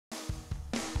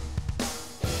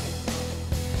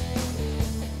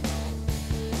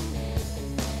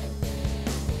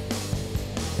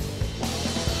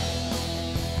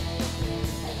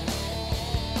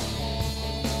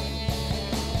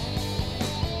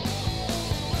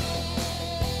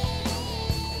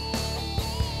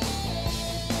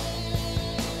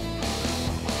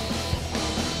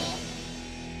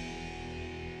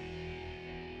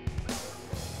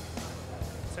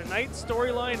tonight's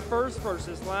storyline first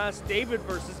versus last, David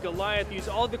versus Goliath. Use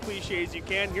all the cliches you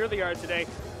can. Here they are today.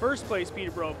 First place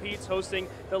Peterborough Petes hosting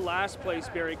the last place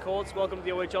Barrie Colts. Welcome to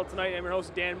the OHL tonight. I'm your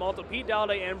host Dan Malta. Pete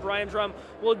Dowday and Brian Drum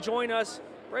will join us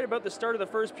right about the start of the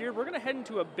first period. We're going to head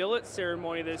into a billet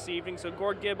ceremony this evening, so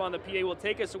Gord Gibb on the PA will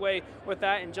take us away with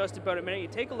that in just about a minute. You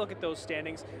take a look at those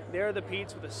standings. There are the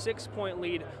Petes with a 6-point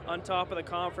lead on top of the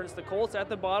conference. The Colts at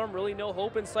the bottom, really no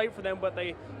hope in sight for them, but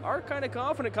they are kind of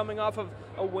confident coming off of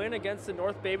a win against the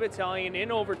North Bay Battalion in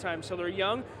overtime. So they're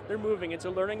young, they're moving. It's a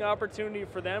learning opportunity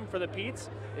for them, for the Petes.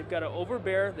 They've got to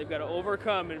overbear, they've got to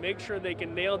overcome, and make sure they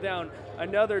can nail down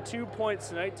another 2 points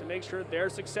tonight to make sure they're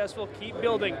successful, keep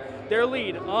building their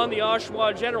lead on the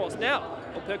Oshawa Generals. Now,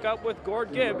 we'll pick up with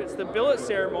Gord Gibb. It's the billet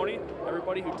ceremony.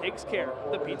 Everybody who takes care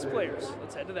of the Petes players.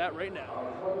 Let's head to that right now.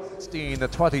 16 to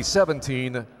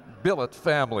 2017 billet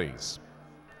families.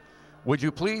 Would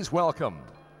you please welcome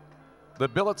the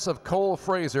billets of Cole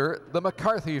Fraser, the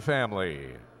McCarthy family.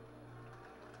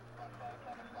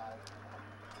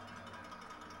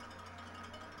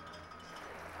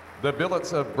 The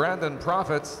billets of Brandon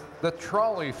Profits, the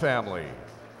Trolley family.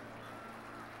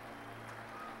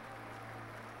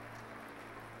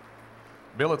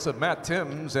 Billets of Matt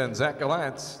Timms and Zach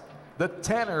Gallantz, the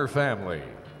Tanner family.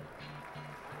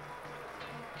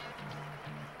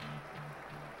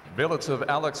 Billets of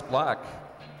Alex Black,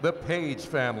 the Page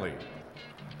family.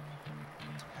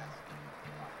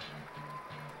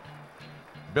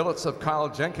 Billets of Kyle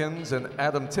Jenkins and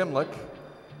Adam Timlick,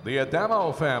 the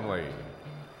Adamo family.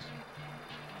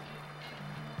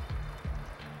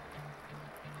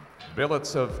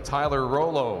 Billets of Tyler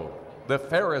Rollo, the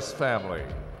Ferris family.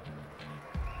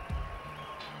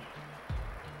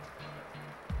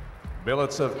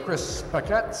 Billets of Chris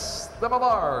Paquette, the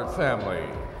Millard family.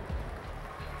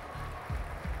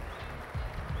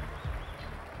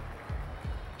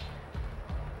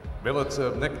 Billets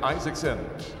of Nick Isaacson,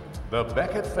 the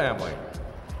Beckett family.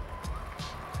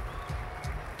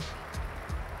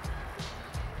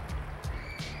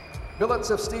 Billets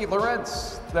of Steve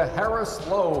Lawrence, the Harris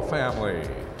Lowe family.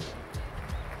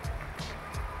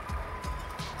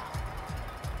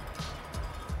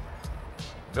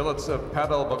 Billets of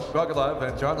Pavel Bogolov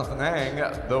and Jonathan Ang,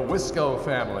 the Wisco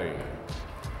family.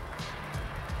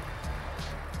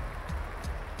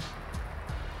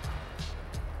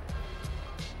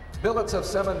 Billets of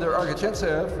Semender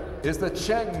Argachintsev is the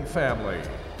Cheng family.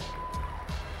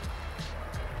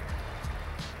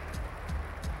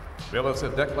 Billets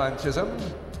of Declan Chisholm,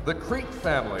 the Crete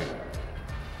family.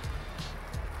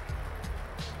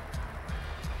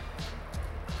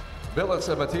 Billets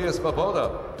of Matthias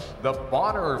Baboda, the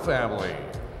Bonner family.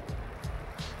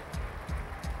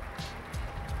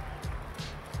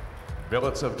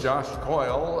 Billets of Josh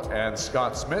Coyle and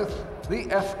Scott Smith, the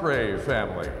F. Gray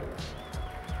family.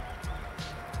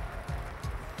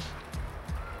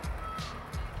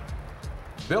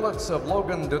 Billets of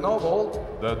Logan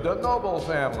DeNoble, the DeNoble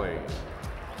family.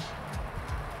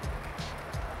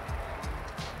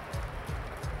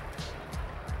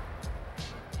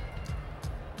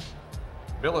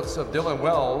 Billets of Dylan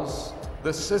Wells,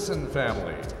 the Sisson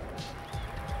family.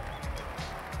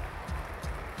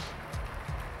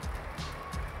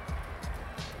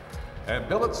 And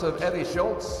billets of Eddie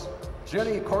Schultz,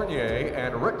 Jenny Cornier,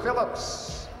 and Rick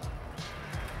Phillips.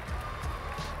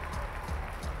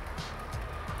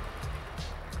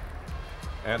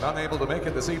 And unable to make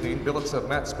it this evening, billets of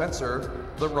Matt Spencer,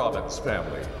 the Robbins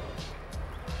family.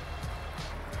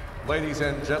 Ladies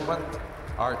and gentlemen,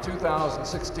 our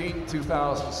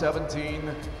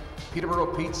 2016-2017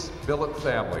 Peterborough Petes billet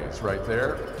families right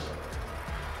there.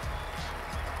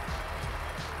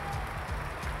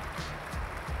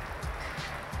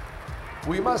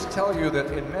 We must tell you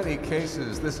that in many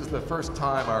cases, this is the first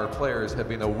time our players have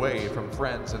been away from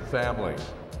friends and family.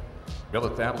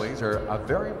 Billet families are a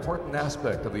very important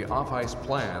aspect of the off-ice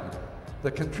plan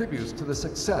that contributes to the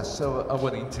success of a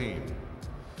winning team.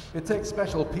 It takes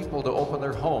special people to open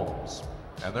their homes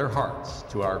and their hearts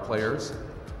to our players,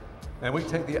 and we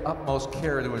take the utmost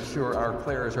care to ensure our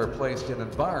players are placed in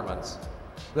environments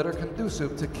that are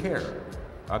conducive to care,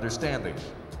 understanding,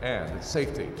 and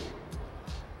safety.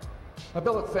 A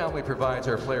billet family provides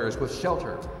our players with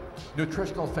shelter,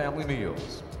 nutritional family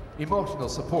meals, emotional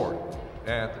support,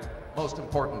 and most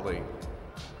importantly,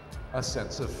 a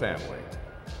sense of family.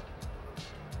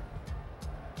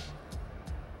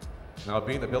 Now,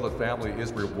 being a billet family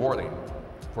is rewarding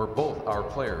for both our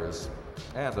players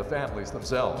and the families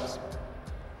themselves.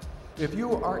 If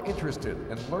you are interested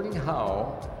in learning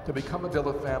how to become a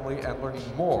billet family and learning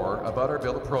more about our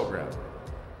billet program,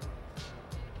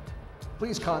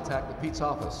 please contact the Pete's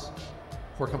office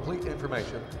for complete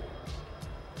information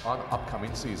on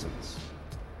upcoming seasons.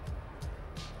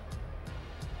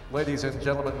 Ladies and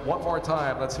gentlemen, one more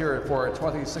time, let's hear it for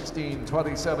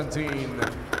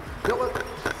 2016-2017 Billet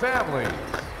families.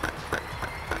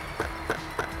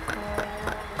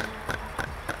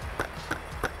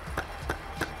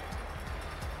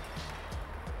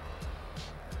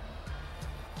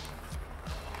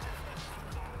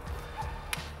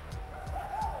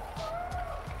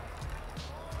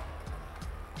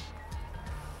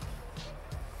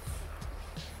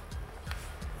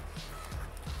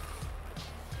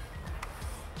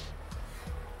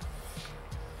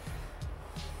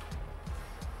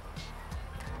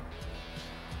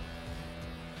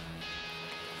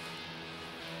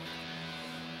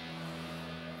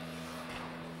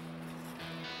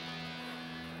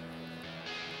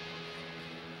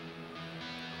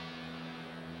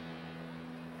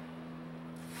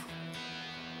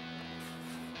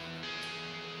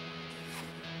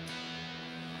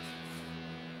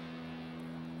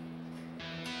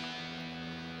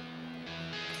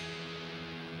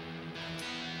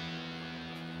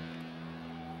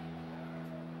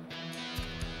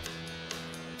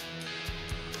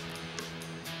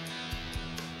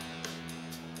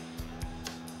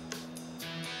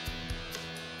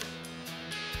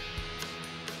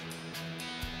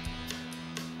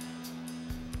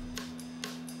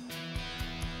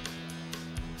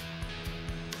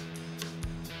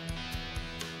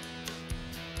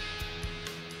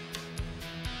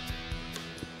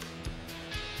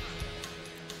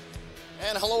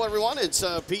 And hello everyone, it's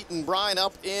Pete and Brian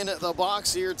up in the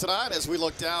box here tonight as we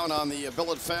look down on the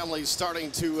Billet family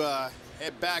starting to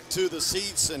head back to the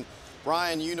seats. And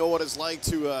Brian, you know what it's like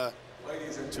to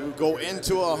go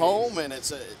into a home, and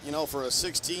it's for a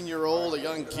 16-year-old, a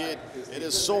young kid, it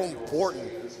is so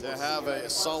important to have a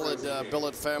solid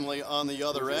Billet family on the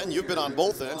other end. You've been on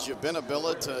both ends. You've been a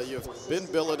Billet, you've been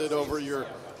billeted over your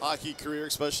hockey career,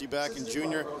 especially back in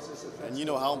junior, and you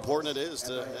know how important it is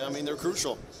they're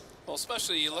crucial. Well,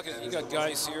 especially you got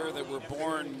guys here that were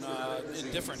born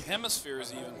in different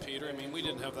hemispheres even, Peter. I mean, we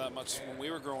didn't have that much when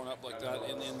we were growing up like that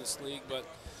in this league, but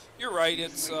you're right,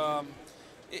 it's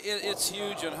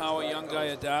huge on how a young guy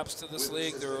adapts to this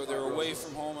league. They're away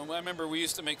from home, and I remember we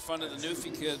used to make fun of the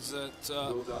Newfie kids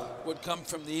that would come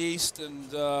from the east, and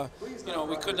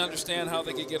we couldn't understand how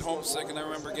they could get homesick. And I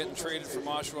remember getting traded from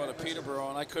Oshawa to Peterborough,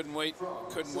 and I couldn't wait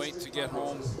to get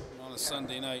home on a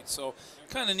Sunday night. So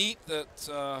kind of neat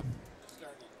that.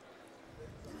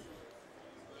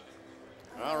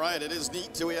 All right, it is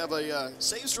neat. We have a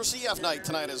Saves for CF night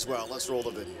tonight as well. Let's roll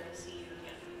the video.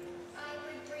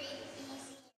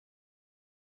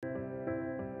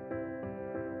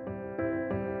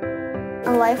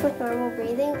 A life with normal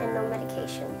breathing and no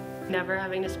medication. Never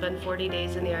having to spend 40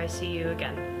 days in the ICU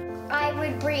again. I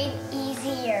would breathe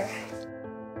easier.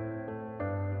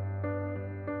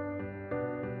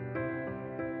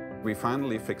 We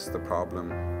finally fixed the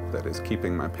problem that is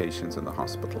keeping my patients in the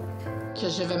hospital. Que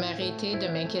je vais m'arrêter de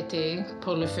m'inquiéter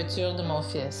pour le futur de mon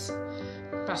fils,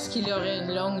 parce qu'il aurait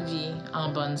une longue vie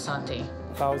en bonne santé.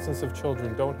 Thousands of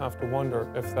children don't have to wonder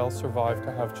if they'll survive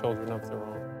to have children of their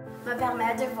own. Me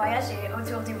permet de voyager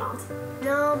autour du monde.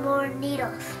 No more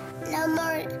needles. No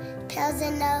more pills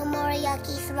and no more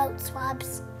yucky throat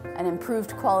swabs. An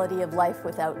improved quality of life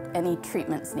without any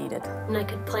treatments needed. And I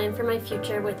could plan for my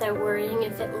future without worrying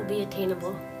if it will be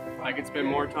attainable. I could spend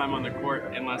more time on the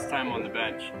court and less time on the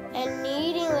bench. And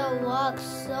needing to walk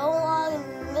so long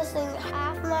and missing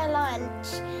half my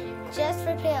lunch just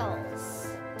for pills.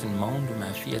 Un monde où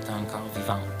ma fille est encore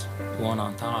vivante, où on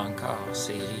entend encore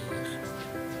ses rires.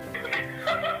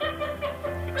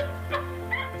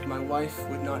 My wife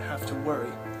would not have to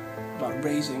worry about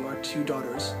raising our two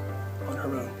daughters on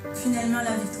her own. Finalement,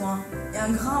 la victoire et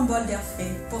un grand bol d'air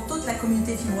frais pour toute la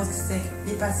communauté fibrocystique,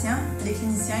 les patients, les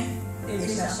cliniciens et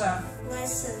les chercheurs.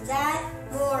 Less of that,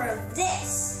 more of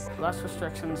this. Less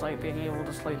restrictions like being able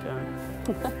to sleep in.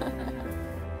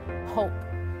 Hope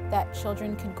that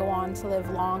children can go on to live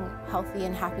long, healthy,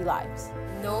 and happy lives.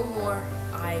 No more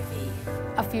IV.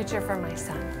 A future for my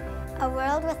son. A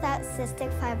world without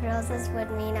cystic fibrosis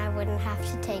would mean I wouldn't have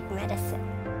to take medicine.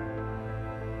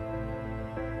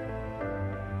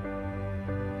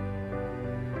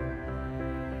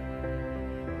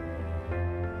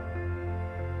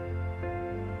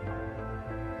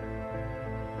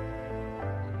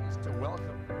 To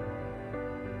welcome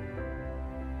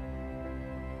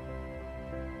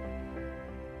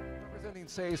representing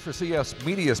Saves for CS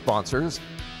media sponsors,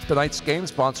 tonight's game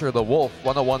sponsor, The Wolf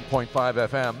 101.5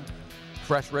 FM,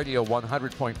 Fresh Radio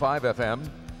 100.5 FM,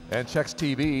 and Checks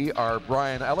TV are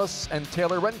Brian Ellis and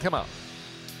Taylor Renkema.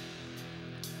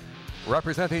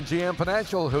 Representing GM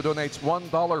Financial, who donates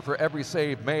 $1 for every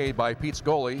save made by Pete's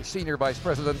goalie, Senior Vice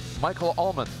President Michael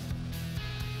Ullman.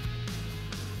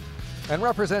 And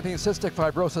representing Cystic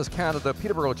Fibrosis Canada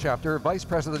Peterborough chapter, Vice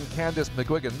President Candice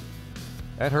McGuigan,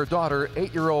 and her daughter,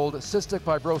 8-year-old cystic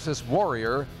fibrosis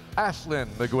warrior, Ashlyn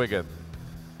McGuigan.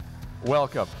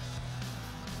 Welcome.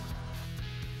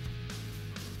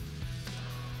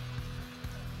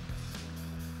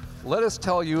 Let us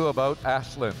tell you about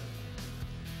Ashlyn.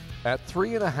 At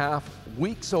 3.5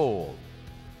 weeks old,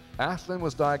 Ashlyn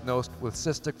was diagnosed with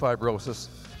cystic fibrosis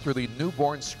through the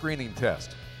newborn screening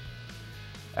test.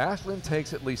 Ashlyn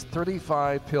takes at least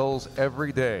 35 pills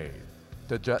every day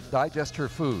to digest her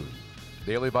food,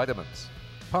 daily vitamins,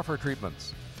 puffer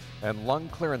treatments, and lung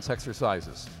clearance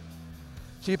exercises.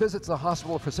 She visits the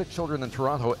Hospital for Sick Children in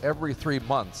Toronto every 3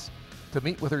 months to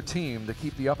meet with her team to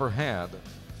keep the upper hand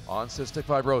on cystic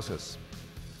fibrosis.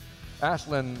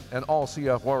 Ashlyn and all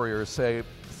CF warriors say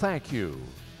thank you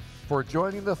for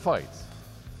joining the fight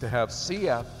to have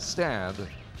CF stand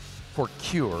for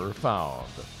Cure Found.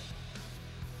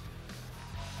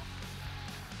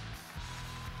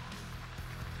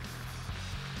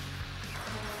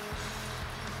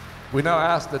 We now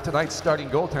ask that tonight's starting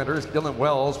goaltenders, Dylan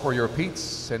Wells for your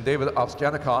Petes and David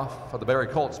Ovsjanikov for the Barrie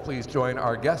Colts, please join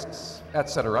our guests at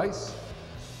center ice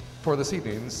for this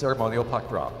evening's ceremonial puck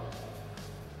drop.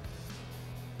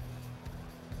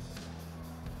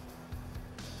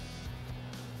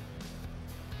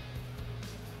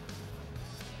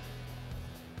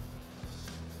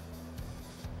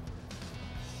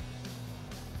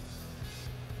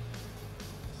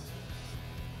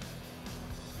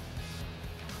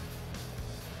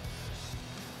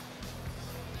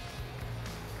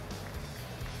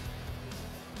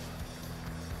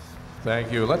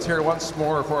 Thank you. Let's hear it once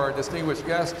more for our distinguished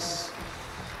guests.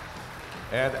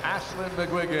 And Ashlyn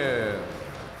McGuigan,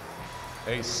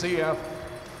 a CF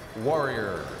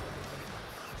warrior.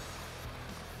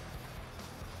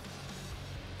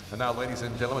 And now, ladies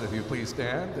and gentlemen, if you please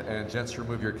stand, and gents,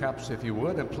 remove your caps if you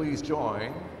would, and please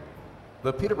join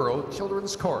the Peterborough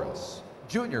Children's Chorus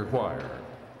Junior Choir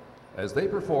as they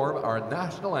perform our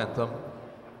national anthem,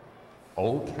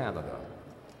 O Canada.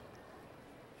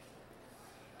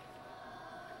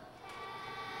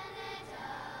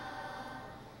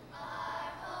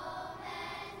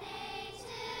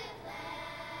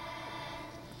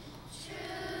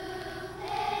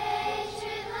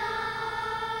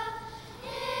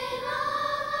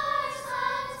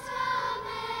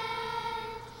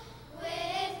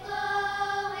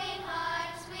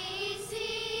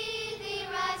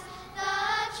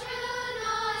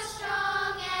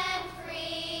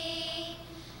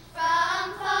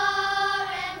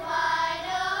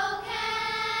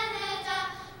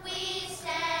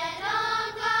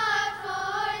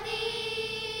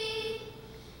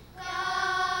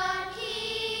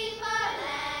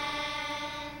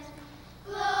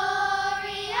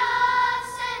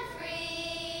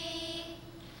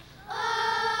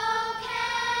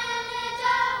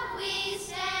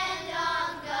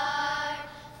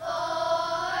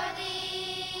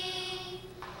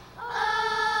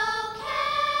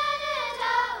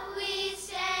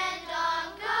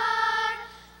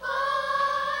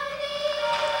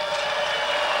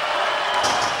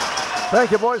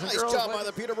 Thank you, boys and girls. Nice job by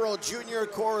the Peterborough Junior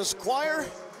Chorus Choir.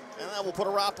 And that will put a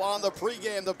wrap on the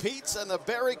pregame. The Petes and the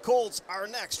Barrie Colts are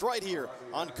next right here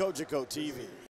on Cogeco TV.